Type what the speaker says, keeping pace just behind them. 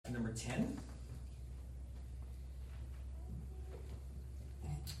number 10.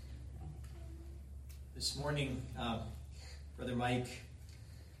 This morning, Brother Mike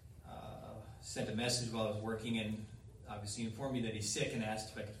sent a message while I was working and obviously informed me that he's sick and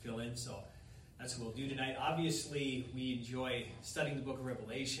asked if I could fill in, so that's what we'll do tonight. Obviously, we enjoy studying the book of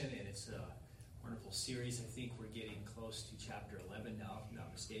Revelation, and it's a wonderful series. I think we're getting close to chapter 11 now, if I'm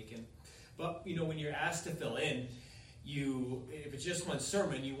not mistaken. But, when you're asked to fill in, if it's just one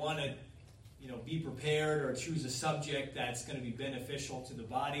sermon, you want to, be prepared or choose a subject that's going to be beneficial to the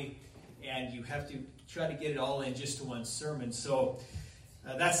body, and you have to try to get it all in just to one sermon. So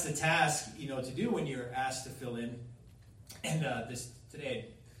that's the task, to do when you're asked to fill in. And today,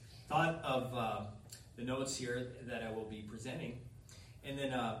 I thought of the notes here that I will be presenting. And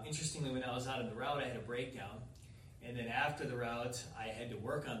then, interestingly, when I was out on the route, I had a breakdown. And then after the route, I had to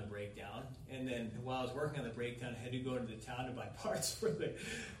work on the breakdown. And then while I was working on the breakdown, I had to go to the town to buy parts for the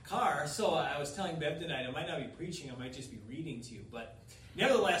car. So I was telling Bev tonight, I might not be preaching, I might just be reading to you. But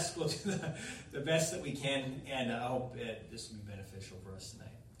nevertheless, we'll do the best that we can, and I hope this will be beneficial for us tonight.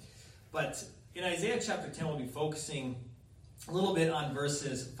 But in Isaiah chapter 10, we'll be focusing a little bit on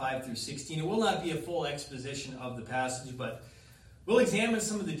verses 5 through 16. It will not be a full exposition of the passage, but we'll examine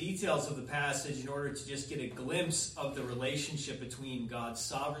some of the details of the passage in order to just get a glimpse of the relationship between God's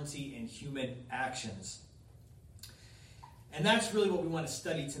sovereignty and human actions. And that's really what we want to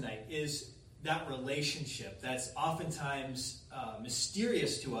study tonight, is that relationship that's oftentimes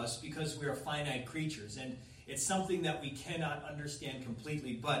mysterious to us because we are finite creatures, and it's something that we cannot understand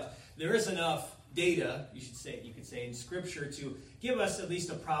completely, but there is enough data, you could say, in Scripture to give us at least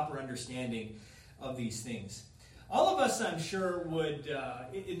a proper understanding of these things. All of us, I'm sure, would,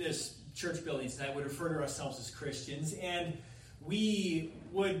 in this church building tonight, would refer to ourselves as Christians, and we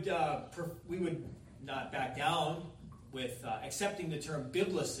would not back down with accepting the term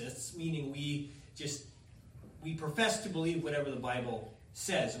biblicists, meaning we profess to believe whatever the Bible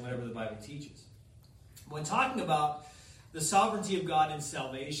says and whatever the Bible teaches. When talking about the sovereignty of God in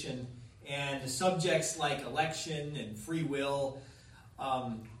salvation and subjects like election and free will,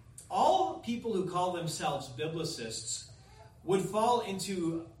 all people who call themselves biblicists would fall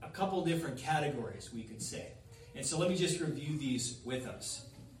into a couple different categories, we could say. And so let me just review these with us.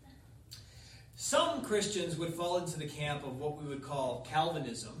 Some Christians would fall into the camp of what we would call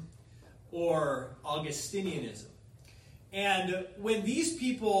Calvinism or Augustinianism. And when these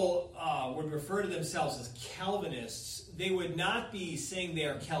people would refer to themselves as Calvinists, they would not be saying they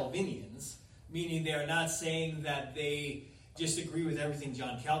are Calvinians, meaning they are not saying that they just agree with everything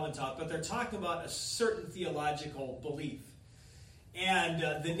John Calvin taught, but they're talking about a certain theological belief.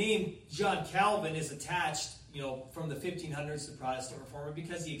 And the name John Calvin is attached, from the 1500s to Protestant Reformer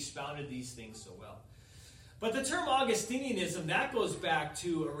because he expounded these things so well. But the term Augustinianism, that goes back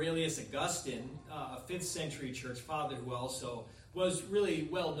to Aurelius Augustine, a 5th century church father who also was really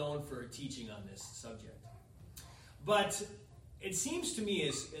well known for teaching on this subject. But it seems to me,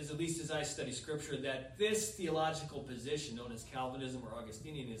 as at least as I study Scripture, that this theological position, known as Calvinism or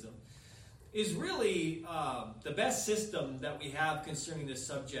Augustinianism, is really the best system that we have concerning this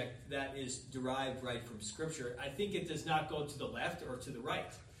subject that is derived right from Scripture. I think it does not go to the left or to the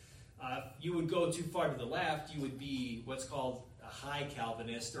right. If you would go too far to the left, you would be what's called a high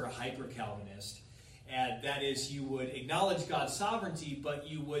Calvinist or a hyper-Calvinist. And that is, you would acknowledge God's sovereignty, but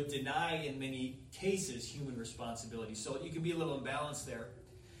you would deny, in many cases, human responsibility. So you can be a little imbalanced there.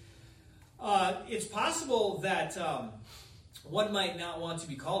 It's possible that one might not want to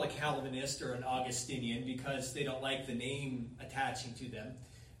be called a Calvinist or an Augustinian because they don't like the name attaching to them.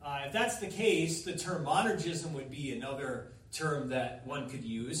 If that's the case, the term monergism would be another term that one could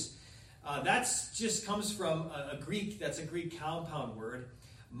use. That just comes from that's a Greek compound word.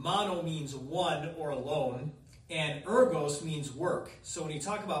 Mono means one or alone, and ergos means work. So when you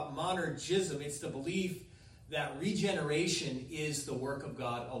talk about monergism, it's the belief that regeneration is the work of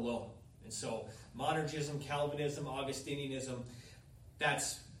God alone. And so monergism, Calvinism, Augustinianism,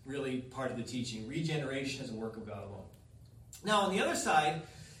 that's really part of the teaching. Regeneration is a work of God alone. Now, on the other side,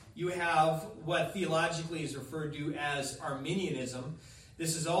 you have what theologically is referred to as Arminianism.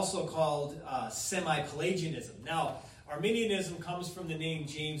 This is also called semi-Pelagianism. Now, Arminianism comes from the name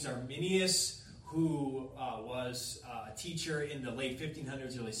James Arminius, who was a teacher in the late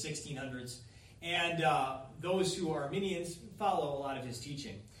 1500s, early 1600s. And those who are Arminians follow a lot of his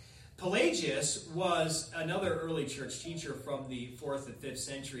teaching. Pelagius was another early church teacher from the 4th and 5th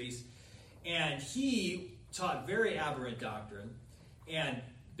centuries. And he taught very aberrant doctrine and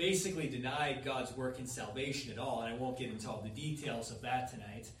basically denied God's work in salvation at all. And I won't get into all the details of that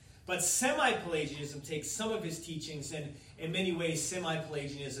tonight. But semi-Pelagianism takes some of his teachings, and in many ways,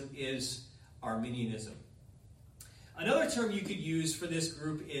 semi-Pelagianism is Arminianism. Another term you could use for this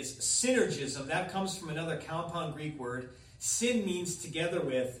group is synergism. That comes from another compound Greek word. Syn means together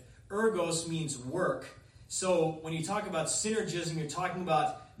with, ergos means work. So when you talk about synergism, you're talking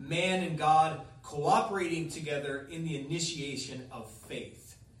about man and God cooperating together in the initiation of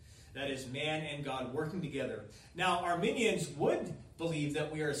faith. That is, man and God working together. Now, Arminians would believe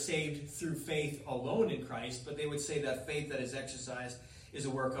that we are saved through faith alone in Christ, but they would say that faith that is exercised is a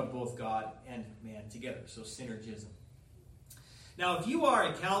work of both God and man together. So synergism. Now, if you are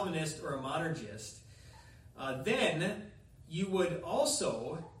a Calvinist or a monergist, then you would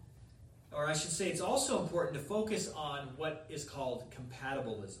also, or I should say it's also important to focus on what is called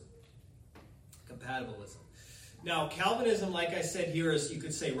compatibilism. Compatibilism. Now, Calvinism, like I said here, is, you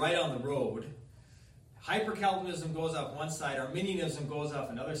could say, right on the road. Hyper-Calvinism goes off one side. Arminianism goes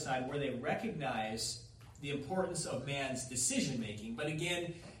off another side, where they recognize the importance of man's decision-making. But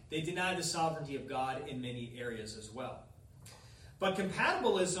again, they deny the sovereignty of God in many areas as well. But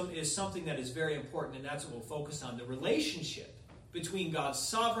compatibilism is something that is very important, and that's what we'll focus on, the relationship between God's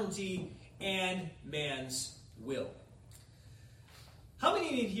sovereignty and man's will. How many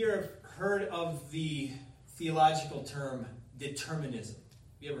of you here have heard of the theological term determinism?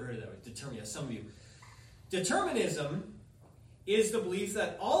 Have you ever heard of that? Determinism, some of you. Determinism is the belief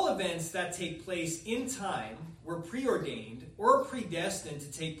that all events that take place in time were preordained or predestined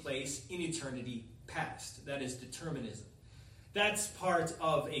to take place in eternity past. That is determinism. That's part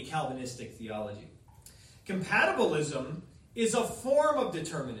of a Calvinistic theology. Compatibilism is a form of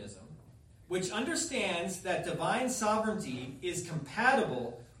determinism which understands that divine sovereignty is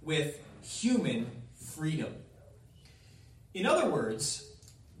compatible with human freedom. In other words,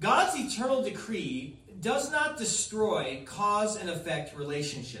 God's eternal decree does not destroy cause and effect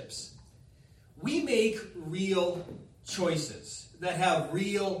relationships. We make real choices that have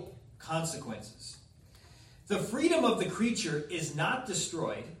real consequences. The freedom of the creature is not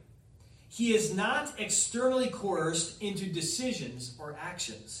destroyed. He is not externally coerced into decisions or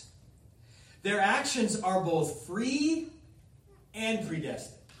actions. Their actions are both free and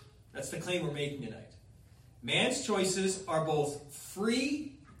predestined. That's the claim we're making tonight. Man's choices are both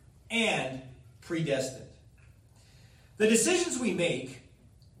free and predestined. The decisions we make,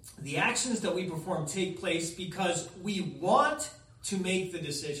 the actions that we perform, take place because we want to make the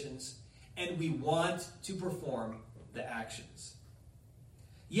decisions and we want to perform the actions.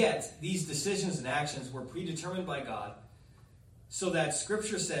 Yet, these decisions and actions were predetermined by God so that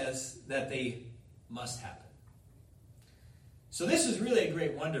Scripture says that they must happen. So this is really a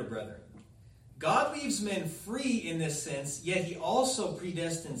great wonder, brethren. God leaves men free in this sense, yet he also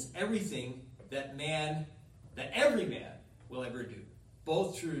predestines everything that every man will ever do.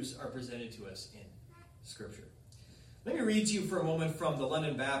 Both truths are presented to us in Scripture. Let me read to you for a moment from the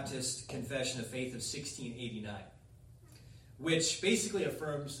London Baptist Confession of Faith of 1689, which basically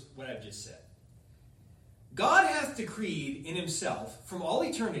affirms what I've just said. God hath decreed in himself from all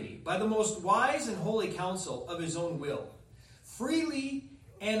eternity, by the most wise and holy counsel of his own will, freely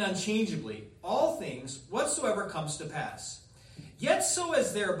and unchangeably, all things whatsoever comes to pass. Yet so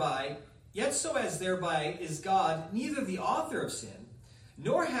as thereby is God neither the author of sin,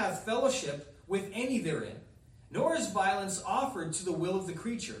 nor hath fellowship with any therein, nor is violence offered to the will of the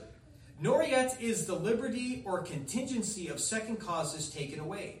creature, nor yet is the liberty or contingency of second causes taken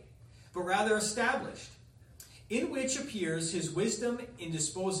away, but rather established, in which appears his wisdom in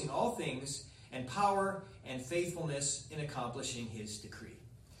disposing all things, and power and faithfulness in accomplishing his decree.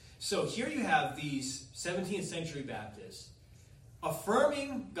 So here you have these 17th century Baptists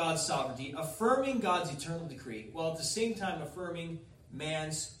affirming God's sovereignty, affirming God's eternal decree, while at the same time affirming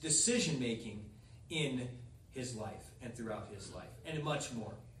man's decision-making in his life and throughout his life, and much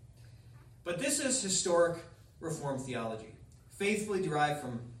more. But this is historic Reformed theology, faithfully derived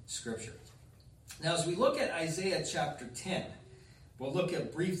from Scripture. Now, as we look at Isaiah chapter 10, we'll look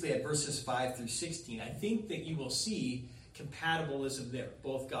at briefly at verses 5 through 16. I think that you will see compatibilism there,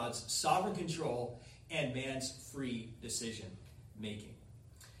 both God's sovereign control and man's free decision-making.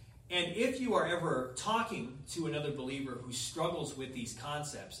 And if you are ever talking to another believer who struggles with these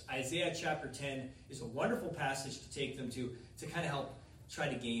concepts, Isaiah chapter 10 is a wonderful passage to take them to kind of help try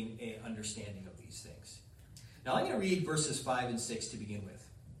to gain an understanding of these things. Now I'm going to read verses 5 and 6 to begin with.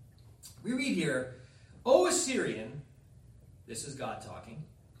 We read here, O Assyrian, this is God talking,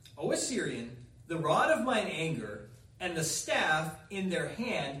 O Assyrian, the rod of mine anger and the staff in their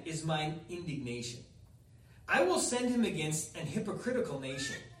hand is mine indignation. I will send him against an hypocritical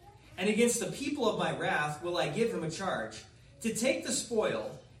nation, and against the people of my wrath will I give him a charge, to take the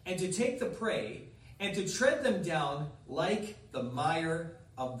spoil and to take the prey, and to tread them down like the mire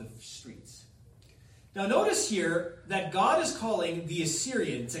of the streets. Now notice here that God is calling the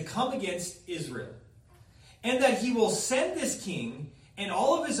Assyrian to come against Israel, and that he will send this king and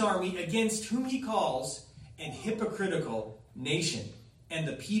all of his army against whom he calls an hypocritical nation and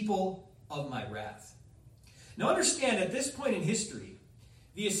the people of my wrath. Now understand, at this point in history,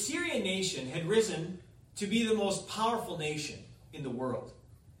 the Assyrian nation had risen to be the most powerful nation in the world.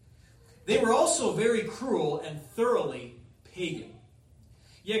 They were also very cruel and thoroughly pagan.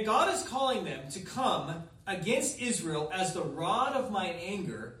 Yet God is calling them to come against Israel as the rod of mine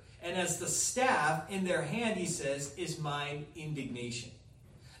anger, and as the staff in their hand, he says, is mine indignation.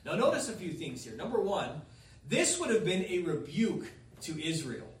 Now notice a few things here. Number one, this would have been a rebuke to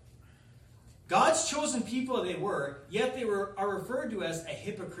Israel. God's chosen people they were, yet they are referred to as a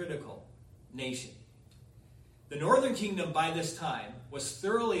hypocritical nation. The northern kingdom by this time was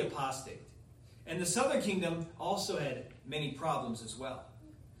thoroughly apostate, and the southern kingdom also had many problems as well.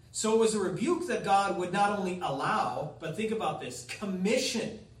 So it was a rebuke that God would not only allow, but think about this,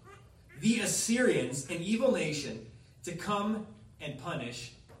 commission the Assyrians, an evil nation, to come and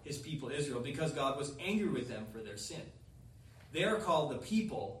punish his people Israel, because God was angry with them for their sin. They are called the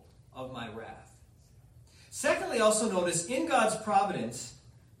people of my wrath. Secondly, also notice, in God's providence,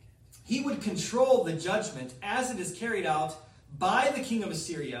 he would control the judgment as it is carried out by the king of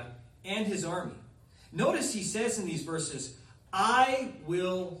Assyria and his army. Notice he says in these verses, I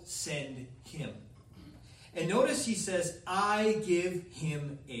will send him. And notice he says, I give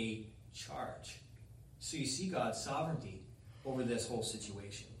him a charge. So you see God's sovereignty over this whole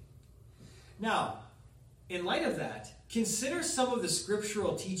situation. Now, in light of that, consider some of the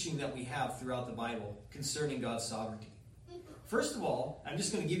scriptural teaching that we have throughout the Bible concerning God's sovereignty. First of all, I'm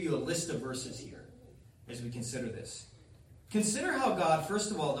just going to give you a list of verses here as we consider this. Consider how God,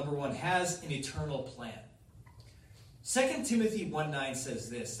 first of all, number one, has an eternal plan. 2 Timothy 1:9 says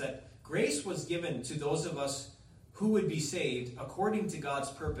this, that grace was given to those of us who would be saved according to God's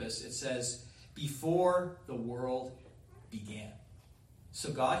purpose. It says, before the world began.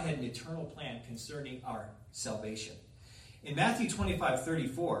 So God had an eternal plan concerning our salvation. In Matthew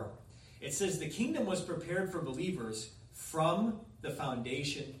 25:34, it says, the kingdom was prepared for believers from the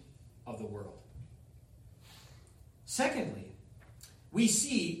foundation of the world. Secondly, we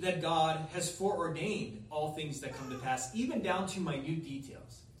see that God has foreordained all things that come to pass, even down to minute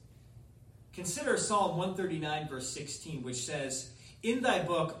details. Consider Psalm 139, verse 16, which says, in thy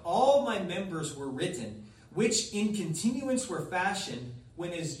book all my members were written, which in continuance were fashioned,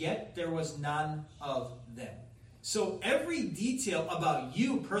 when as yet there was none of them. So every detail about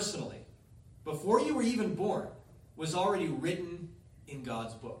you personally, before you were even born, was already written in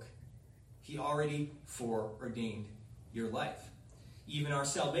God's book. He already foreordained your life. Even our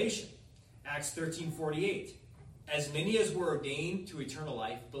salvation. Acts 13:48. As many as were ordained to eternal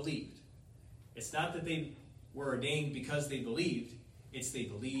life believed. It's not that they were ordained because they believed. It's they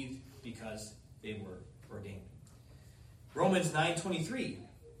believed because they were ordained. Romans 9:23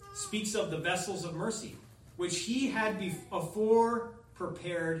 speaks of the vessels of mercy, which he had before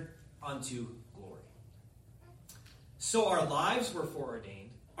prepared unto glory. So our lives were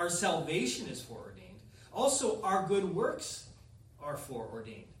foreordained. Our salvation is foreordained. Also, our good works are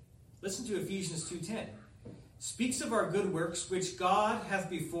foreordained. Listen to Ephesians 2:10. Speaks of our good works, which God hath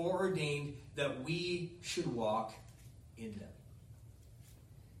before ordained that we should walk in them.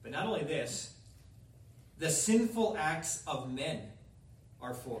 But not only this, the sinful acts of men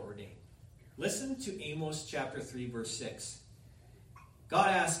are foreordained. Listen to Amos chapter 3, verse 6. God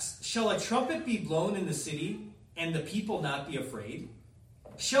asks, shall a trumpet be blown in the city, and the people not be afraid?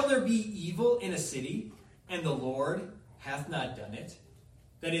 Shall there be evil in a city, and the Lord hath not done it?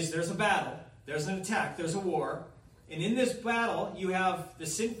 That is, there's a battle, there's an attack, there's a war, and in this battle you have the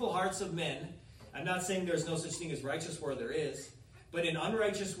sinful hearts of men. I'm not saying there's no such thing as righteous war, there is. But in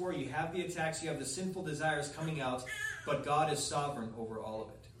unrighteous war, you have the attacks, you have the sinful desires coming out, but God is sovereign over all of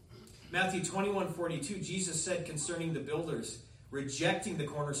it. Matthew 21:42, Jesus said concerning the builders, rejecting the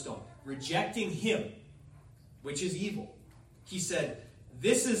cornerstone, rejecting him, which is evil. He said,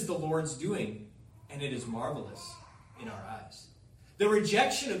 this is the Lord's doing, and it is marvelous in our eyes. The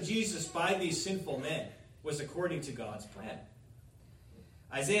rejection of Jesus by these sinful men was according to God's plan.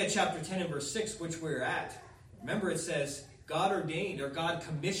 Isaiah chapter 10 and verse 6, which we're at, remember it says, God ordained, or God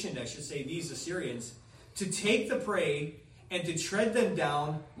commissioned, I should say, these Assyrians to take the prey and to tread them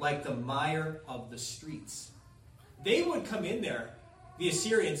down like the mire of the streets. They would come in there, the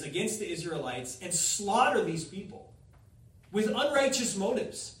Assyrians, against the Israelites and slaughter these people with unrighteous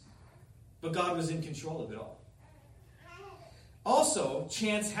motives. But God was in control of it all. Also,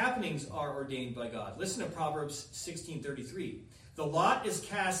 chance happenings are ordained by God. Listen to Proverbs 16:33. The lot is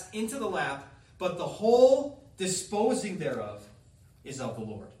cast into the lap, but the whole disposing thereof is of the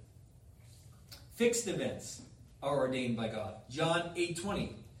Lord. Fixed events are ordained by God. John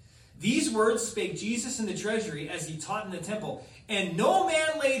 8:20. These words spake Jesus in the treasury as he taught in the temple, and no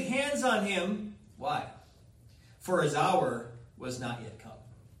man laid hands on him. Why? For his hour was not yet come.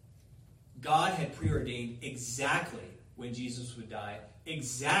 God had preordained exactly when Jesus would die,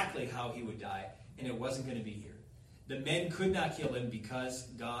 exactly how he would die, and it wasn't going to be here. The men could not kill him because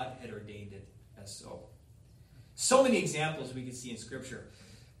God had ordained it as so. So many examples we can see in Scripture.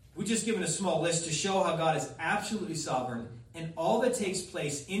 We've just given a small list to show how God is absolutely sovereign, and all that takes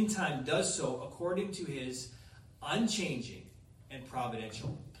place in time does so according to his unchanging and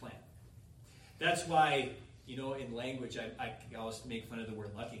providential plan. That's why, in language, I always make fun of the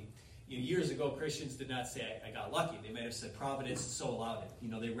word lucky. Years ago, Christians did not say, I got lucky. They might have said, providence so allowed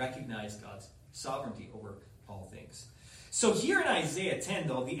it. They recognized God's sovereignty over all things. So here in Isaiah 10,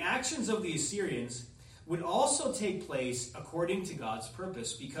 though, the actions of the Assyrians would also take place according to God's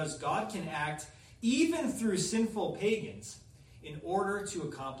purpose, because God can act even through sinful pagans in order to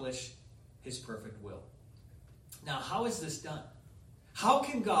accomplish his perfect will. Now, how is this done? How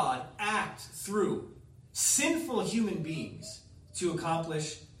can God act through sinful human beings to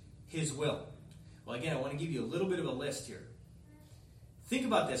accomplish his will? Well, again, I want to give you a little bit of a list here. Think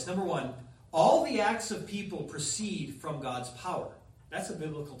about this. Number one, all the acts of people proceed from God's power. That's a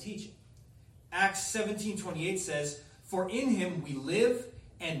biblical teaching. Acts 17:28 says, for in him we live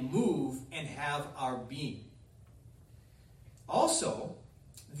and move and have our being. Also,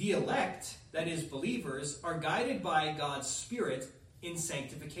 the elect, that is believers, are guided by God's Spirit in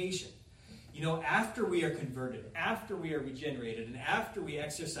sanctification. After we are converted, after we are regenerated, and after we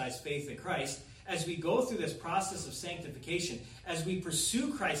exercise faith in Christ, as we go through this process of sanctification, as we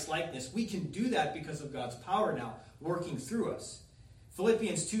pursue Christ's likeness, we can do that because of God's power now working through us.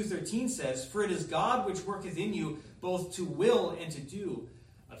 Philippians 2:13 says, for it is God which worketh in you both to will and to do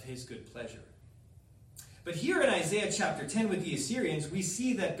of his good pleasure. But here in Isaiah chapter 10 with the Assyrians, we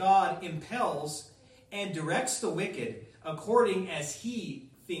see that God impels and directs the wicked according as he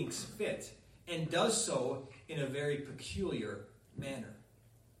thinks fit, and does so in a very peculiar manner.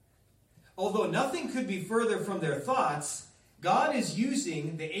 Although nothing could be further from their thoughts, God is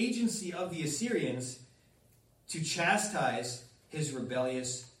using the agency of the Assyrians to chastise his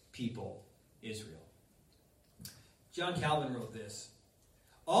rebellious people, Israel. John Calvin wrote this: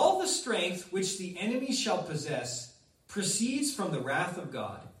 all the strength which the enemy shall possess proceeds from the wrath of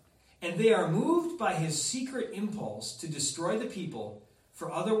God, and they are moved by his secret impulse to destroy the people, for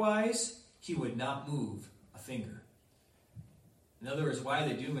otherwise he would not move a finger. In other words, why are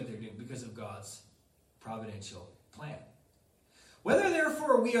they doing what they're doing? Because of God's providential plan. Whether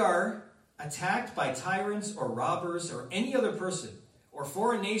therefore we are attacked by tyrants or robbers or any other person, or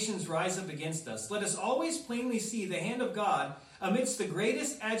foreign nations rise up against us, let us always plainly see the hand of God amidst the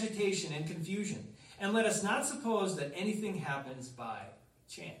greatest agitation and confusion, and let us not suppose that anything happens by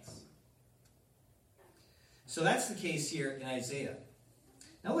chance. So that's the case here in Isaiah.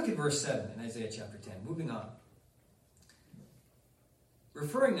 Now look at verse 7 in Isaiah chapter 10. Moving on.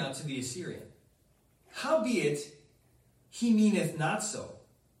 Referring now to the Assyrian. Howbeit, he meaneth not so,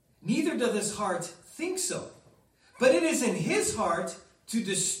 neither doth his heart think so. But it is in his heart to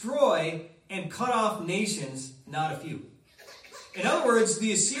destroy and cut off nations, not a few. In other words,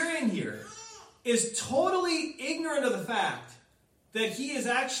 the Assyrian here is totally ignorant of the fact that he is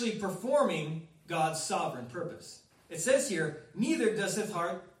actually performing God's sovereign purpose. It says here, neither does his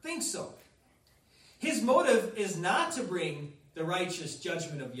heart think so. His motive is not to bring the righteous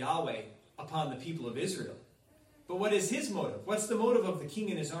judgment of Yahweh upon the people of Israel. But what is his motive? What's the motive of the king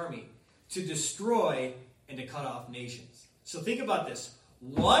and his army? To destroy and to cut off nations. So think about this.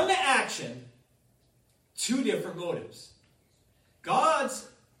 One action, two different motives. God's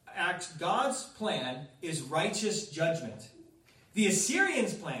plan is righteous judgment. The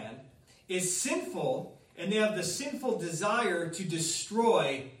Assyrians' plan is sinful, and they have the sinful desire to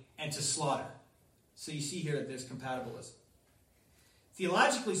destroy and to slaughter. So you see here that there's compatibilism.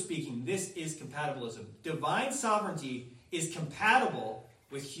 Theologically speaking, this is compatibilism. Divine sovereignty is compatible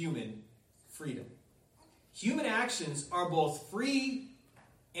with human freedom. Human actions are both free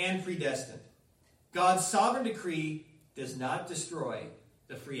and predestined. God's sovereign decree does not destroy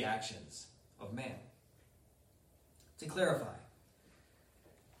the free actions of man. To clarify,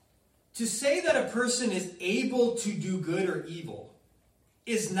 to say that a person is able to do good or evil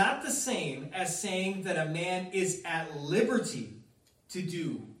is not the same as saying that a man is at liberty to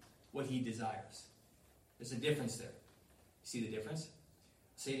do what he desires. There's a difference there. See the difference?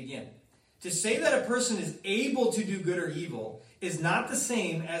 I'll say it again. To say that a person is able to do good or evil is not the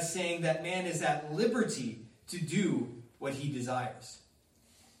same as saying that man is at liberty to do what he desires.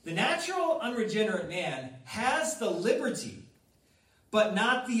 The natural, unregenerate man has the liberty, but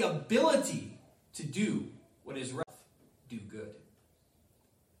not the ability to do what is right, do good.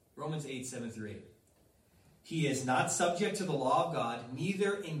 Romans 8, 7 through 8. He is not subject to the law of God,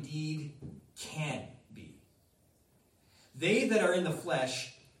 neither indeed can be. They that are in the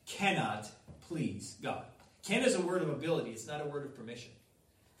flesh cannot please God. Can is a word of ability. It's not a word of permission.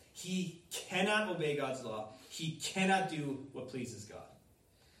 He cannot obey God's law. He cannot do what pleases God.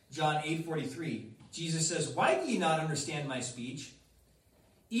 John 8:43, Jesus says, "Why do ye not understand my speech?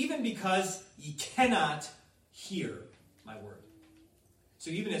 Even because ye cannot hear my word." So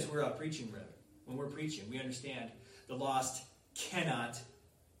even as we're out preaching, brethren, when we're preaching, we understand the lost cannot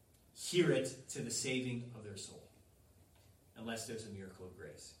hear it to the saving of their soul unless there's a miracle of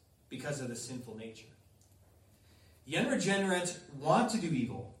grace because of the sinful nature. The unregenerate want to do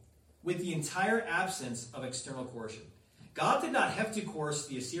evil with the entire absence of external coercion. God did not have to coerce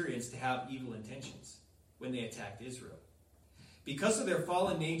the Assyrians to have evil intentions when they attacked Israel. Because of their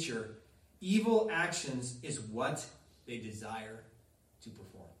fallen nature, evil actions is what they desire to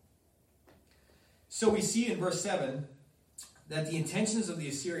perform. So we see in verse 7 that the intentions of the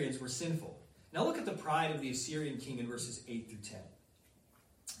Assyrians were sinful. Now look at the pride of the Assyrian king in verses 8 through 10.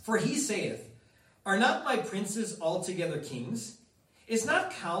 "For he saith, Are not my princes altogether kings? Is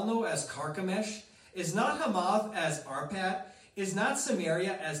not Calno as Carchemish? Is not Hamath as Arpad? Is not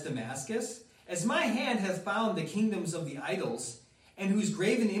Samaria as Damascus? As my hand hath found the kingdoms of the idols, and whose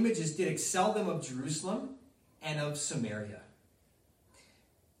graven images did excel them of Jerusalem and of Samaria."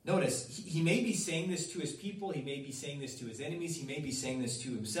 Notice, he may be saying this to his people, he may be saying this to his enemies, he may be saying this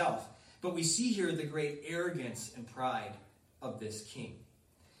to himself. But we see here the great arrogance and pride of this king.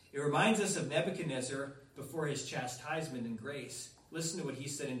 It reminds us of Nebuchadnezzar before his chastisement and grace. Listen to what he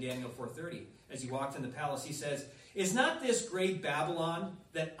said in Daniel 4:30. As he walked in the palace, he says, "Is not this great Babylon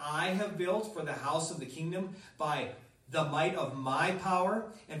that I have built for the house of the kingdom by the might of my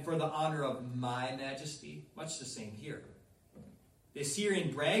power and for the honor of my majesty?" Much the same here. The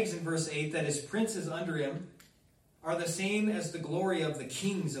Assyrian brags in verse 8 that his princes under him are the same as the glory of the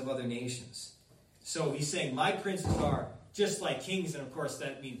kings of other nations. So he's saying, my princes are just like kings, and of course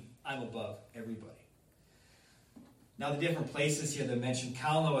that means I'm above everybody. Now the different places here that mentioned,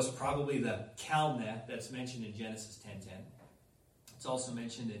 Calno is probably the Calneh that's mentioned in Genesis 10:10. It's also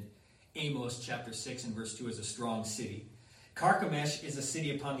mentioned in Amos chapter 6 and verse 2 as a strong city. Carchemish is a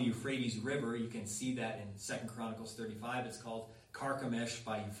city upon the Euphrates River. You can see that in 2 Chronicles 35. It's called Carchemish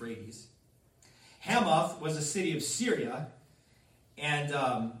by Euphrates. Hamath was a city of Syria,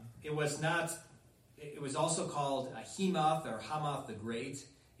 and it was also called Hemath or Hamath the Great,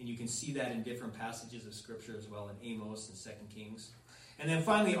 and you can see that in different passages of Scripture as well in Amos and 2 Kings. And then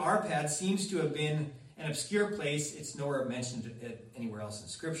finally, Arpad seems to have been an obscure place. It's nowhere mentioned anywhere else in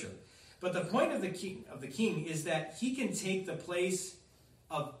Scripture. But the point of the king is that he can take the place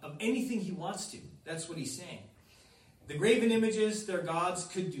of anything he wants to. That's what he's saying. The graven images, their gods,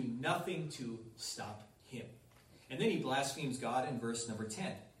 could do nothing to stop him. And then he blasphemes God in verse number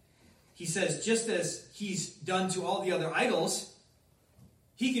 10. He says, just as he's done to all the other idols,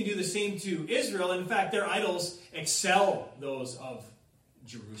 he can do the same to Israel. In fact, their idols excel those of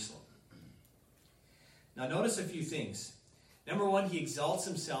Jerusalem. Now notice a few things. Number one, he exalts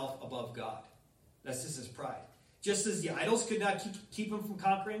himself above God. That's just his pride. Just as the idols could not keep him from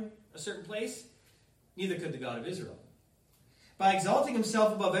conquering a certain place, neither could the God of Israel. By exalting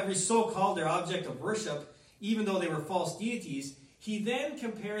himself above every so-called their object of worship, even though they were false deities, he then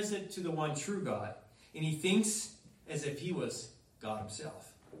compares it to the one true God, and he thinks as if he was God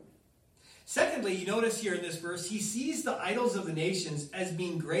himself. Secondly, you notice here in this verse, he sees the idols of the nations as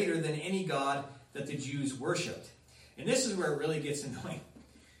being greater than any god that the Jews worshipped. And this is where it really gets annoying.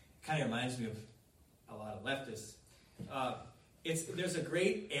 It kind of reminds me of a lot of leftists. There's a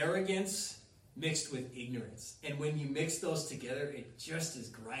great arrogance mixed with ignorance. And when you mix those together, it just is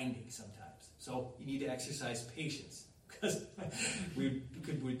grinding sometimes. So you need to exercise patience, because we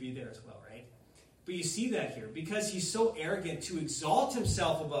would be there as well, right? But you see that here, because he's so arrogant to exalt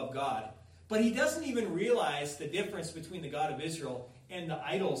himself above God, but he doesn't even realize the difference between the God of Israel and the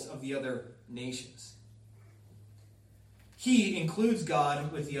idols of the other nations. He includes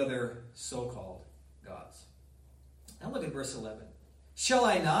God with the other so-called gods. Now look at verse 11. "Shall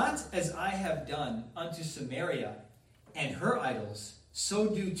I not, as I have done unto Samaria and her idols, so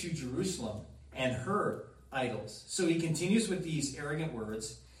do to Jerusalem and her idols?" So he continues with these arrogant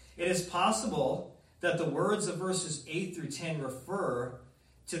words. It is possible that the words of verses 8 through 10 refer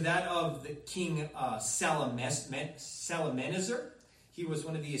to that of the king Salmanasar. He was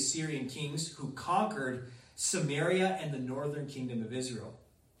one of the Assyrian kings who conquered Samaria and the northern kingdom of Israel.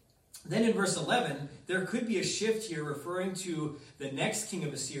 Then in verse 11, there could be a shift here referring to the next king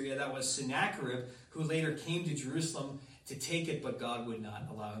of Assyria, that was Sennacherib, who later came to Jerusalem to take it, but God would not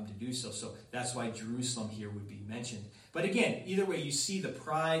allow him to do so. So that's why Jerusalem here would be mentioned. But again, either way, you see the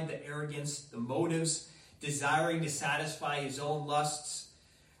pride, the arrogance, the motives, desiring to satisfy his own lusts,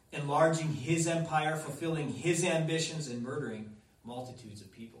 enlarging his empire, fulfilling his ambitions, and murdering multitudes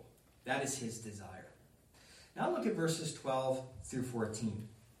of people. That is his desire. Now look at verses 12 through 14.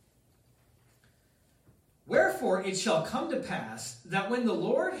 Wherefore it shall come to pass that when the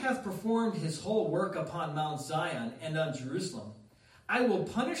Lord hath performed his whole work upon Mount Zion and on Jerusalem, I will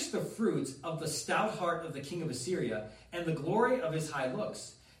punish the fruit of the stout heart of the king of Assyria and the glory of his high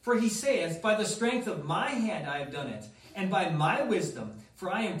looks. For he saith, by the strength of my hand I have done it, and by my wisdom,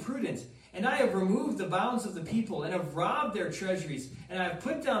 for I am prudent, and I have removed the bounds of the people, and have robbed their treasuries, and I have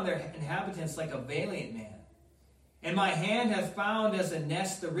put down their inhabitants like a valiant man. And my hand hath found as a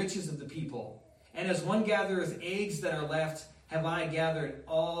nest the riches of the people. And as one gathereth eggs that are left, have I gathered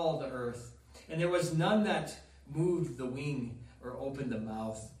all the earth. And there was none that moved the wing, or opened the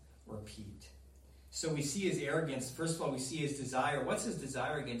mouth, or peeped. So we see his arrogance. First of all, we see his desire. What's his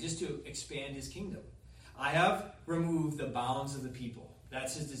desire again? Just to expand his kingdom. I have removed the bounds of the people.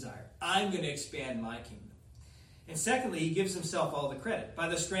 That's his desire. I'm going to expand my kingdom. And secondly, he gives himself all the credit. By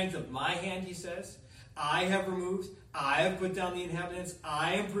the strength of my hand, he says, I have removed, I have put down the inhabitants,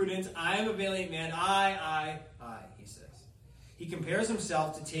 I am prudent, I am a valiant man, I, he says. He compares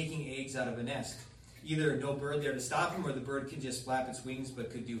himself to taking eggs out of a nest. Either no bird there to stop him, or the bird can just flap its wings but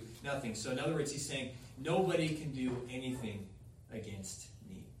could do nothing. So in other words, he's saying, nobody can do anything against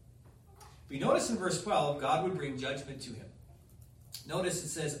me. But you notice in verse 12, God would bring judgment to him. Notice it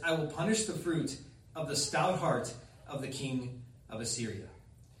says, I will punish the fruit of the stout heart of the king of Assyria.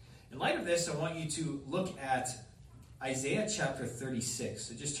 In light of this, I want you to look at Isaiah chapter 36.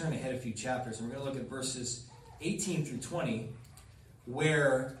 So just turn ahead a few chapters, and we're going to look at verses 18 through 20,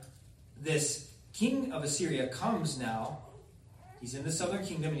 where this king of Assyria comes now. He's in the southern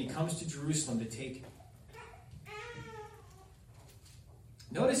kingdom, and he comes to Jerusalem to take it.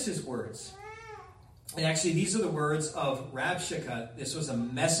 Notice his words. And actually, these are the words of Rabshakeh. This was a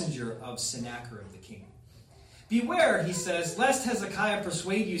messenger of Sennacherib, the king. Beware, he says, lest Hezekiah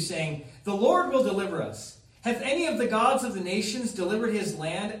persuade you, saying, the Lord will deliver us. Hath any of the gods of the nations delivered his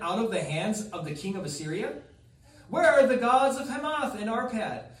land out of the hands of the king of Assyria? Where are the gods of Hamath and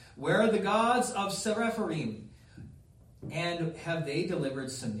Arpad? Where are the gods of Sepharvaim? And have they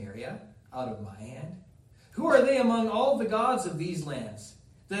delivered Samaria out of my hand? Who are they among all the gods of these lands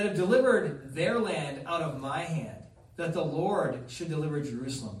that have delivered their land out of my hand, that the Lord should deliver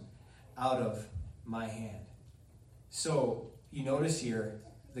Jerusalem out of my hand? So you notice here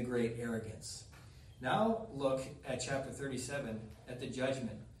the great arrogance. Now look at chapter 37 at the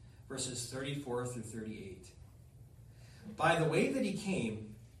judgment, verses 34 through 38. By the way that he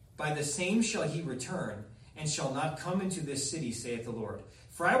came, by the same shall he return, and shall not come into this city, saith the Lord.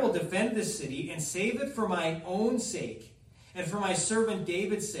 For I will defend this city, and save it for mine own sake, and for my servant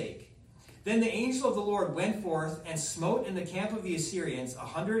David's sake. Then the angel of the Lord went forth, and smote in the camp of the Assyrians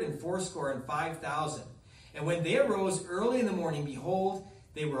 185,000. And when they arose early in the morning, behold,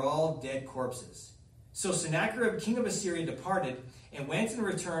 they were all dead corpses. So Sennacherib, king of Assyria, departed, and went and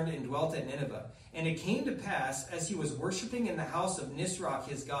returned and dwelt at Nineveh. And it came to pass, as he was worshipping in the house of Nisroch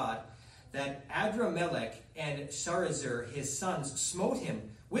his god, that Adramelech and Sharezer his sons smote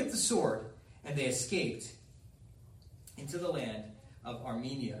him with the sword, and they escaped into the land of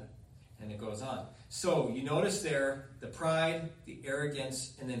Armenia. And it goes on. So you notice there the pride, the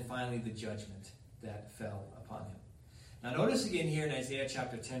arrogance, and then finally the judgment that fell upon him. Now notice again here in Isaiah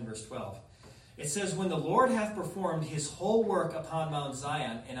chapter 10, verse 12. It says, when the Lord hath performed his whole work upon Mount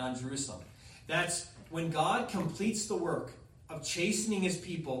Zion and on Jerusalem. That's when God completes the work of chastening his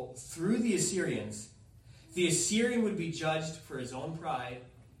people through the Assyrians. The Assyrian would be judged for his own pride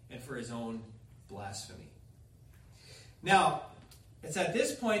and for his own blasphemy. Now, it's at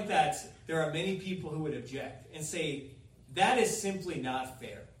this point that there are many people who would object and say, that is simply not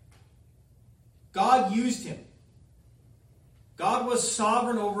fair. God used him. God was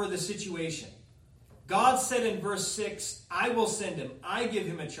sovereign over the situation. God said in verse 6, I will send him. I give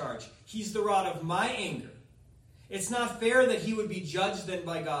him a charge. He's the rod of my anger. It's not fair that he would be judged then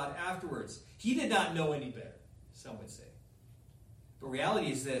by God afterwards. He did not know any better, some would say. But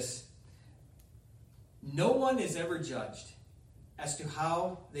reality is this. No one is ever judged as to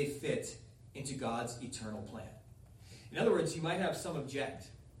how they fit into God's eternal plan. In other words, you might have some object.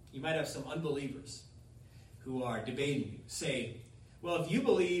 You might have some unbelievers who are debating you. Say, well, if you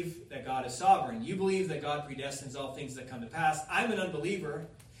believe that God is sovereign, you believe that God predestines all things that come to pass, I'm an unbeliever.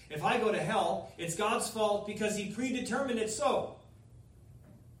 If I go to hell, it's God's fault because he predetermined it so.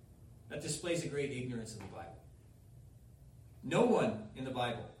 That displays a great ignorance of the Bible. No one in the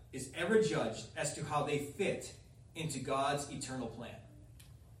Bible is ever judged as to how they fit into God's eternal plan.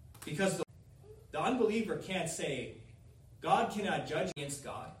 Because the unbeliever can't say, God cannot judge against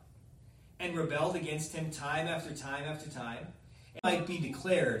God and rebelled against him time after time after time. It might be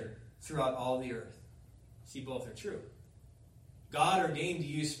declared throughout all the earth. See, both are true. God ordained to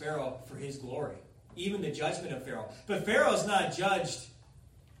use Pharaoh for his glory, even the judgment of Pharaoh. But Pharaoh's not judged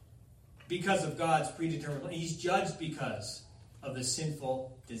because of God's predetermined plan. He's judged because of the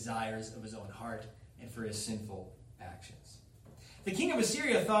sinful desires of his own heart and for his sinful actions. The king of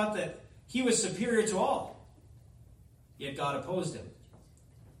Assyria thought that he was superior to all, yet God opposed him.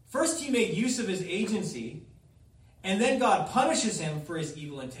 First, he made use of his agency, and then God punishes him for his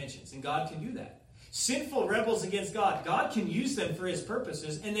evil intentions. And God can do that. Sinful rebels against God, God can use them for his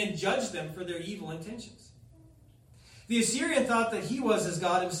purposes and then judge them for their evil intentions. The Assyrian thought that he was as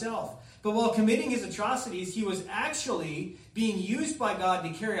God himself. But while committing his atrocities, he was actually being used by God to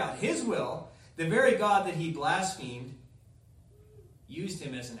carry out his will. The very God that he blasphemed used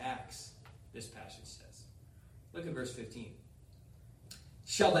him as an axe, this passage says. Look at verse 15.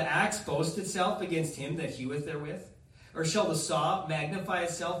 Shall the axe boast itself against him that heweth therewith? Or shall the saw magnify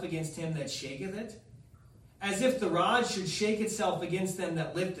itself against him that shaketh it? As if the rod should shake itself against them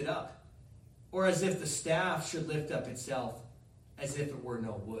that lift it up, or as if the staff should lift up itself, as if it were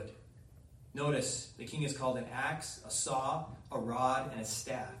no wood. Notice, the king is called an axe, a saw, a rod, and a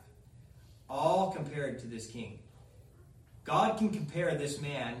staff, all compared to this king. God can compare this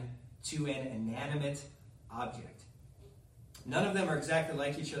man to an inanimate object. None of them are exactly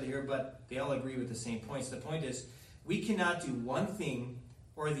like each other here, but they all agree with the same points. The point is, we cannot do one thing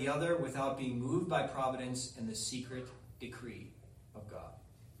or the other without being moved by providence and the secret decree of God.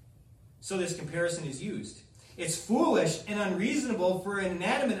 So this comparison is used. It's foolish and unreasonable for an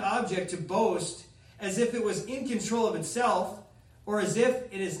inanimate object to boast as if it was in control of itself or as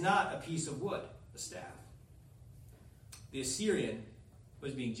if it is not a piece of wood, a staff. The Assyrian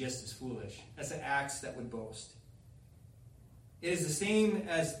was being just as foolish as an axe that would boast. It is the same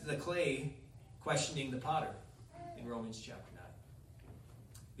as the clay questioning the potter in Romans chapter 9.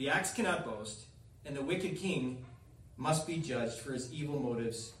 The axe cannot boast, and the wicked king must be judged for his evil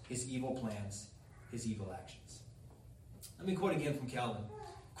motives, his evil plans, his evil actions. Let me quote again from Calvin.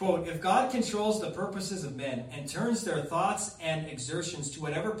 Quote, if God controls the purposes of men and turns their thoughts and exertions to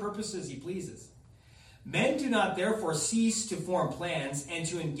whatever purposes he pleases, men do not therefore cease to form plans and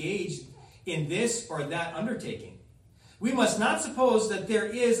to engage in this or that undertaking. We must not suppose that there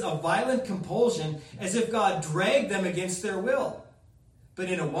is a violent compulsion as if God dragged them against their will. But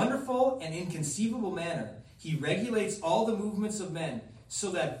in a wonderful and inconceivable manner, he regulates all the movements of men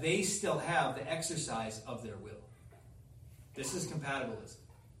so that they still have the exercise of their will. This is compatibilism.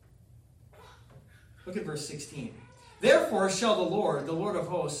 Look at verse 16. Therefore shall the Lord of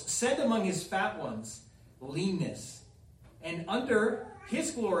hosts, send among his fat ones leanness, and under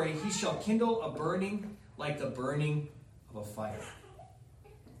his glory he shall kindle a burning like the burning of a fire.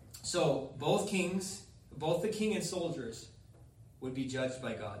 So both kings, both the king and soldiers, would be judged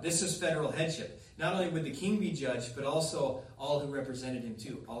by God. This is federal headship. Not only would the king be judged, but also all who represented him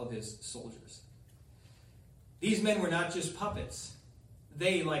too, all of his soldiers. These men were not just puppets.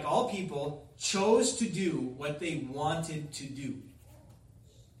 They, like all people, chose to do what they wanted to do.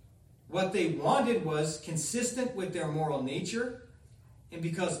 What they wanted was consistent with their moral nature, and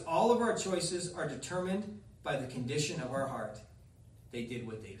because all of our choices are determined by the condition of our heart, they did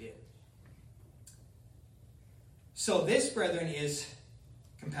what they did. So this, brethren, is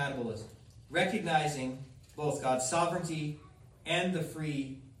compatibilism, recognizing both God's sovereignty and the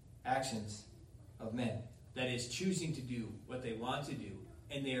free actions of men. That is, choosing to do what they want to do,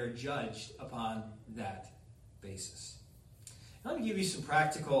 and they are judged upon that basis. Now, let me give you some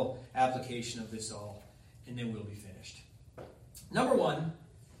practical application of this all, and then we'll be finished. Number one,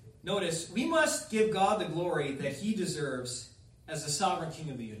 notice, we must give God the glory that he deserves as the sovereign king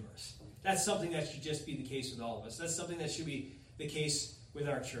of the universe. That's something that should just be the case with all of us. That's something that should be the case with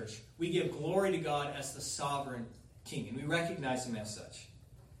our church. We give glory to God as the sovereign king, and we recognize him as such.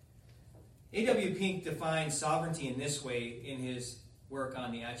 A.W. Pink defines sovereignty in this way in his work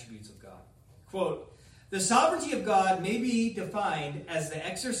on the attributes of God. Quote, the sovereignty of God may be defined as the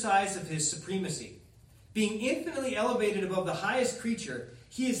exercise of his supremacy. Being infinitely elevated above the highest creature,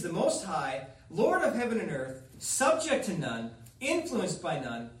 He is the Most High, Lord of heaven and earth, subject to none, influenced by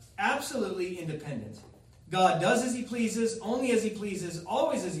none, absolutely independent. God does as he pleases, only as he pleases,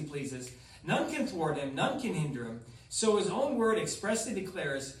 always as he pleases. None can thwart him, none can hinder him. So his own word expressly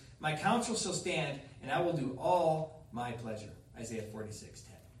declares, my counsel shall stand, and I will do all my pleasure. Isaiah 46:10.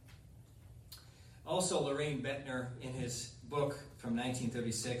 Also, Loraine Bettner, in his book from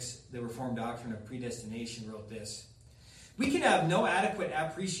 1936, The Reformed Doctrine of Predestination, wrote this: we can have no adequate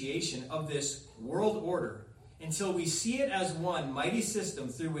appreciation of this world order until we see it as one mighty system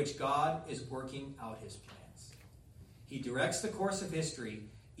through which God is working out his plans. He directs the course of history,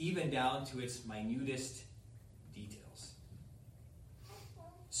 even down to its minutest details.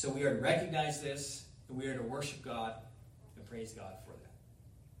 So we are to recognize this, and we are to worship God and praise God for that.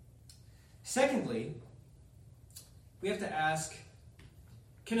 Secondly, we have to ask,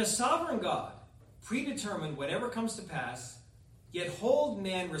 can a sovereign God predetermine whatever comes to pass, yet hold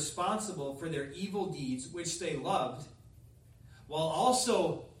man responsible for their evil deeds which they loved, while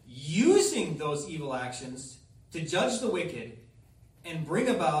also using those evil actions to judge the wicked and bring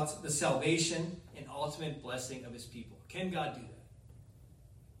about the salvation and ultimate blessing of his people? Can God do that?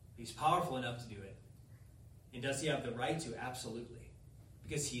 He's powerful enough to do it. And does he have the right to? Absolutely.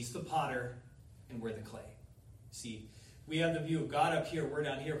 Because he's the potter and we're the clay. See, we have the view of God up here, we're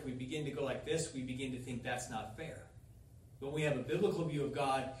down here. If we begin to go like this, we begin to think that's not fair. But when we have a biblical view of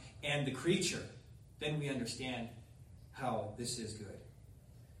God and the creature, then we understand how this is good.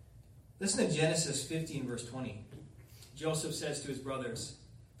 Listen to Genesis 15, verse 20. Joseph says to his brothers,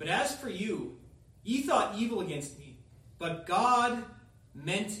 but as for you, ye thought evil against me, but God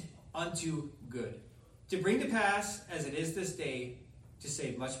meant unto good, to bring to pass, as it is this day, to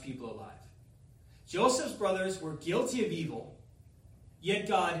save much people alive. Joseph's brothers were guilty of evil, yet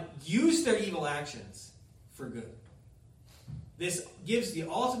God used their evil actions for good. This gives the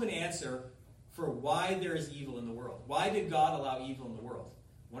ultimate answer for why there is evil in the world. Why did God allow evil in the world?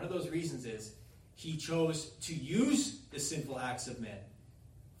 One of those reasons is he chose to use the sinful acts of men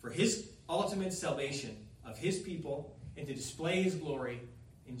for his ultimate salvation of his people and to display his glory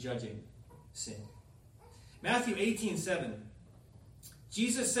in judging sin. Matthew 18:7.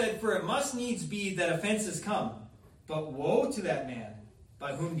 Jesus said, for it must needs be that offenses come, but woe to that man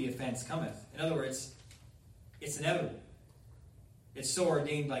by whom the offense cometh. In other words, it's inevitable. It's so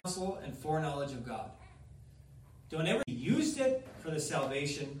ordained by counsel and foreknowledge of God. Don't ever use it for the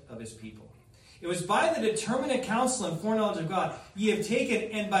salvation of his people. It was by the determinate counsel and foreknowledge of God ye have taken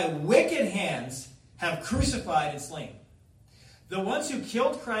and by wicked hands have crucified and slain. The ones who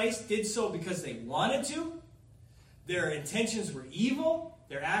killed Christ did so because they wanted to. Their intentions were evil.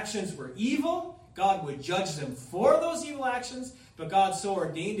 Their actions were evil. God would judge them for those evil actions, but God so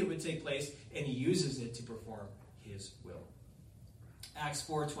ordained it would take place, and he uses it to perform his will. Acts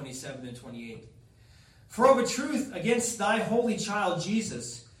 4:27 and 28. For of a truth against thy holy child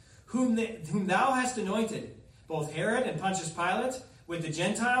Jesus, whom thou hast anointed, both Herod and Pontius Pilate, with the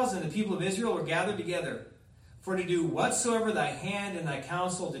Gentiles and the people of Israel were gathered together, for to do whatsoever thy hand and thy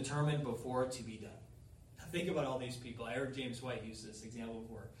counsel determined before to be done. Now think about all these people. I heard James White use this example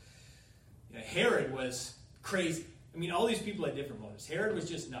before. Herod was crazy. I mean, all these people had different motives. Herod was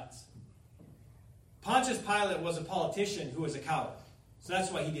just nuts. Pontius Pilate was a politician who was a coward. So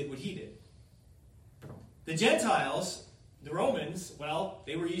that's why he did what he did. The Gentiles, the Romans, well,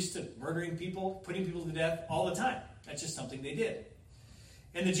 they were used to murdering people, putting people to death all the time. That's just something they did.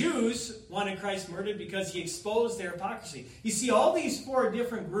 And the Jews wanted Christ murdered because he exposed their hypocrisy. You see, all these four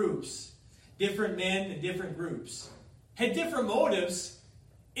different groups, different men and different groups, had different motives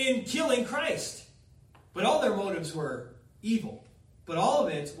in killing Christ. But all their motives were evil. But all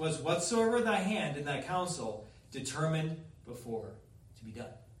of it was whatsoever thy hand and thy counsel determined before to be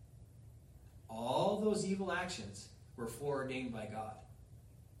done. All those evil actions were foreordained by God.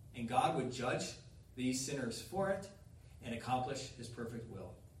 And God would judge these sinners for it and accomplish his perfect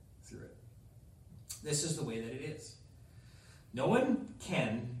will through it. This is the way that it is. No one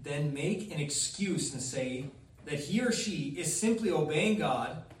can then make an excuse and say that he or she is simply obeying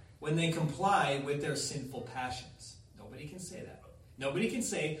God when they comply with their sinful passions. Nobody can say that. Nobody can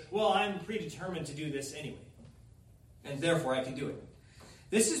say, well, I'm predetermined to do this anyway, and therefore I can do it.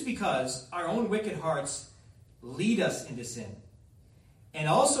 This is because our own wicked hearts lead us into sin. And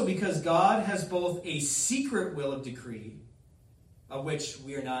also because God has both a secret will of decree, of which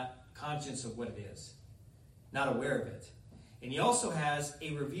we are not conscious of what it is, not aware of it. And he also has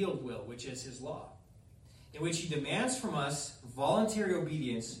a revealed will, which is his law, in which he demands from us voluntary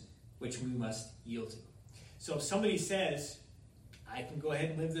obedience, which we must yield to. So if somebody says, I can go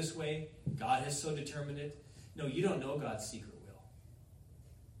ahead and live this way, God has so determined it. No, you don't know God's secret will.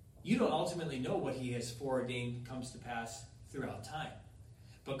 You don't ultimately know what he has foreordained comes to pass throughout time.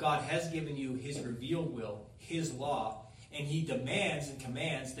 But God has given you his revealed will, his law, and he demands and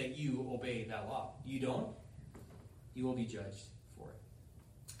commands that you obey that law. You don't, you will be judged for it.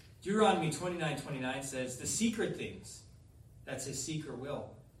 Deuteronomy 29:29 says, the secret things, that's his secret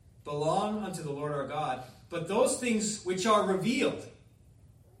will, belong unto the Lord our God, but those things which are revealed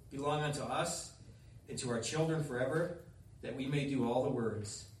belong unto us and to our children forever, that we may do all the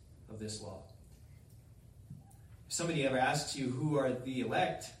words of this law. If somebody ever asks you who are the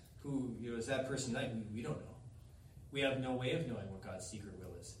elect, who is that person like, we don't know. We have no way of knowing what God's secret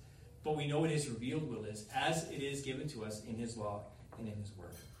will is. But we know what his revealed will is, as it is given to us in his law and in his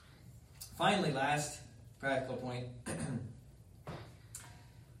word. Finally, last practical point.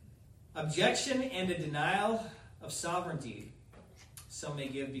 Objection and a denial of sovereignty, some may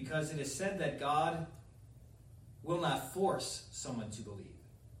give, because it is said that God will not force someone to believe.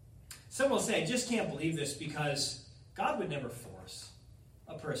 Some will say, I just can't believe this because God would never force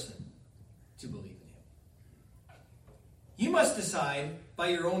a person to believe in him. You must decide by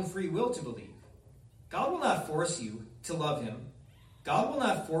your own free will to believe. God will not force you to love him. God will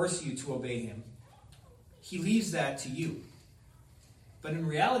not force you to obey him. He leaves that to you. But in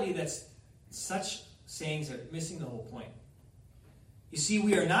reality, that's such sayings are missing the whole point. You see,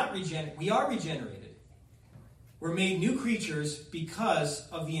 we are regenerated. We're made new creatures because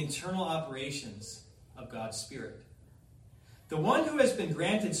of the internal operations of God's Spirit. The one who has been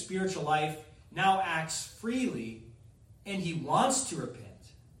granted spiritual life now acts freely, and he wants to repent.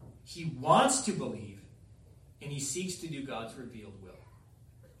 He wants to believe, and he seeks to do God's revealed will.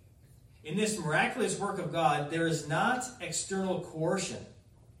 In this miraculous work of God, there is not external coercion.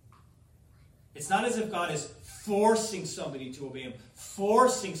 It's not as if God is forcing somebody to obey him,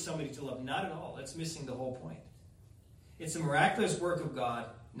 forcing somebody to love him. Not at all. That's missing the whole point. It's a miraculous work of God,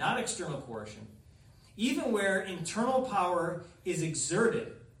 not external coercion. Even where internal power is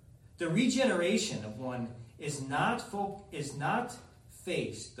exerted, the regeneration of one is not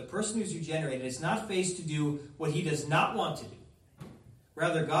faced. The person who's regenerated is not faced to do what he does not want to do.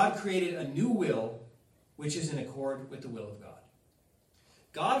 Rather, God created a new will which is in accord with the will of God.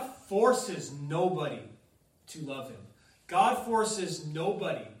 God forces nobody to love him. God forces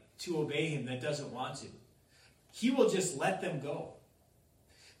nobody to obey him that doesn't want to. He will just let them go.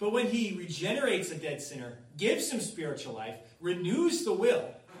 But when he regenerates a dead sinner, gives him spiritual life, renews the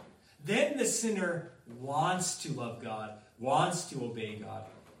will, then the sinner wants to love God, wants to obey God,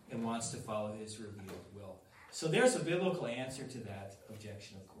 and wants to follow his revealed will. So there's a biblical answer to that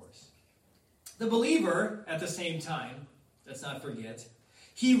objection, of course. The believer, at the same time, let's not forget,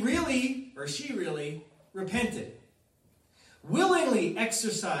 he really, or she really, repented. Willingly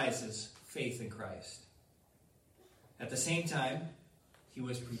exercises faith in Christ. At the same time, he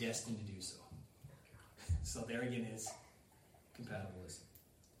was predestined to do so. So there again is compatibilism.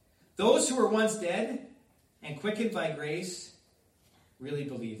 Those who were once dead and quickened by grace really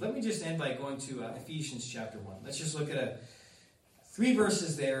believe. Let me just end by going to Ephesians chapter 1. Let's just look at 3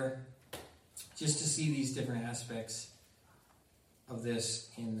 verses there just to see these different aspects of this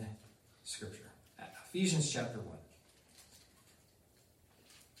in Scripture. Ephesians chapter 1.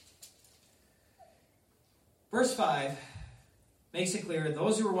 Verse 5 makes it clear,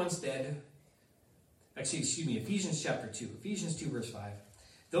 those who were once dead, Ephesians chapter 2. Ephesians 2 verse 5.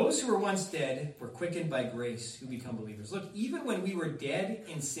 Those who were once dead were quickened by grace who become believers. Look, even when we were dead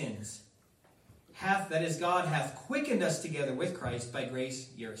in sins, God hath quickened us together with Christ, by grace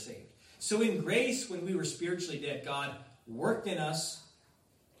ye are saved. So in grace, when we were spiritually dead, God worked in us.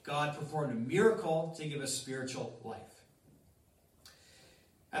 God performed a miracle to give us spiritual life.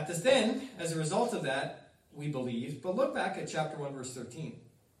 Then, as a result of that, we believed. But look back at chapter 1, verse 13.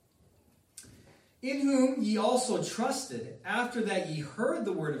 In whom ye also trusted, after that ye heard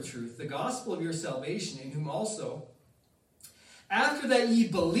the word of truth, the gospel of your salvation, in whom also, after that ye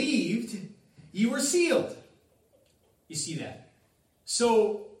believed, ye were sealed. You see that?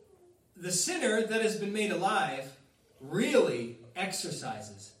 So, the sinner that has been made alive really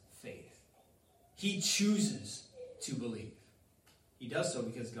exercises faith. He chooses to believe. He does so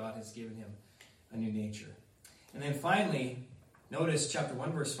because God has given him a new nature. And then finally, notice chapter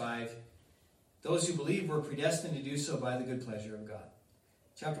 1, verse 5. Those who believe were predestined to do so by the good pleasure of God.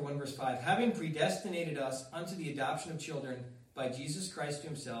 Chapter 1, verse 5. Having predestinated us unto the adoption of children by Jesus Christ to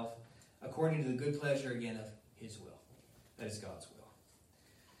himself, according to the good pleasure, again, of his will. That is God's will.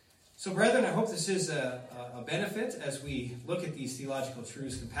 So, brethren, I hope this is a benefit as we look at these theological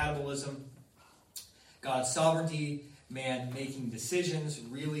truths. Compatibilism, God's sovereignty, man making decisions,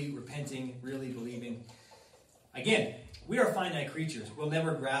 really repenting, really believing. Again, we are finite creatures. We'll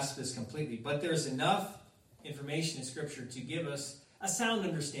never grasp this completely, but there's enough information in Scripture to give us a sound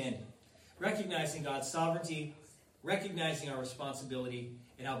understanding, recognizing God's sovereignty, recognizing our responsibility,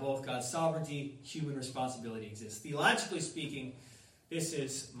 and how both God's sovereignty, human responsibility exists. Theologically speaking, this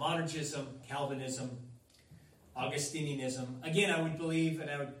is monergism, Calvinism, Augustinianism. Again, I would believe, and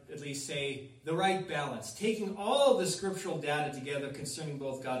I would at least say, the right balance, taking all the scriptural data together concerning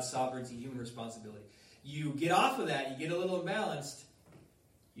both God's sovereignty, human responsibility. You get off of that, you get a little imbalanced,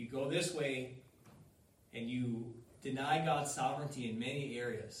 you go this way, and you deny God's sovereignty in many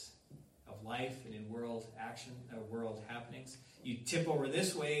areas of life and in world action, world happenings. You tip over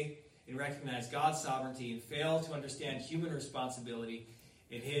this way and recognize God's sovereignty and fail to understand human responsibility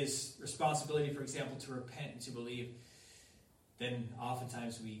and his responsibility, for example, to repent and to believe. Then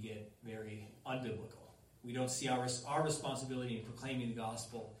oftentimes we get very unbiblical. We don't see our responsibility in proclaiming the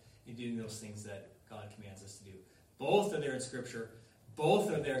gospel and doing those things that God commands us to do. Both are there in Scripture. Both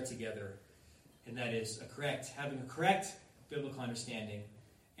are there together. And that is having a correct biblical understanding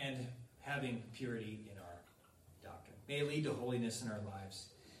and having purity in our doctrine. May it lead to holiness in our lives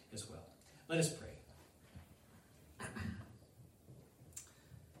as well. Let us pray.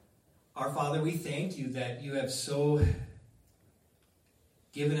 Our Father, we thank you that you have so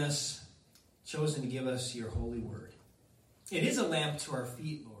chosen to give us your holy word. It is a lamp to our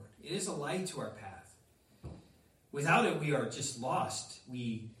feet, Lord. It is a light to our path. Without it, we are just lost.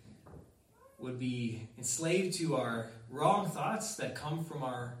 We would be enslaved to our wrong thoughts that come from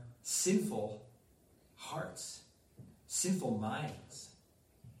our sinful hearts, sinful minds.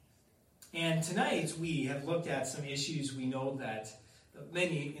 And tonight we have looked at some issues we know that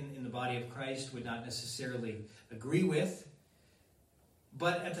many in the body of Christ would not necessarily agree with.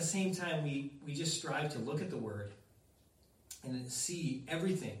 But at the same time, we just strive to look at the Word and see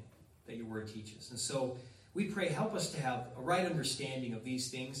everything that your Word teaches. And so we pray, help us to have a right understanding of these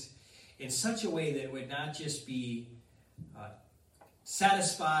things in such a way that it would not just be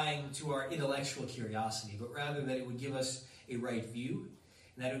satisfying to our intellectual curiosity, but rather that it would give us a right view,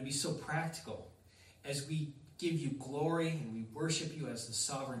 and that it would be so practical as we give you glory and we worship you as the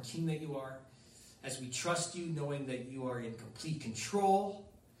sovereign King that you are, as we trust you knowing that you are in complete control,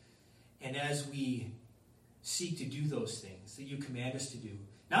 and as we seek to do those things that you command us to do,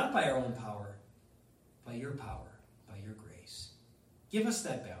 not by our own power, by your power, by your grace. Give us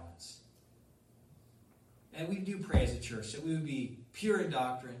that balance. And we do pray as a church that we would be pure in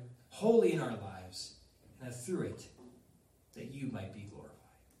doctrine, holy in our lives, and that through it, that you might be glorified.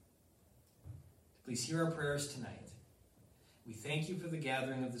 Please hear our prayers tonight. We thank you for the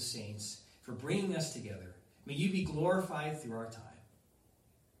gathering of the saints, for bringing us together. May you be glorified through our time.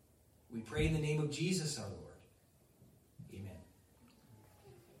 We pray in the name of Jesus our Lord.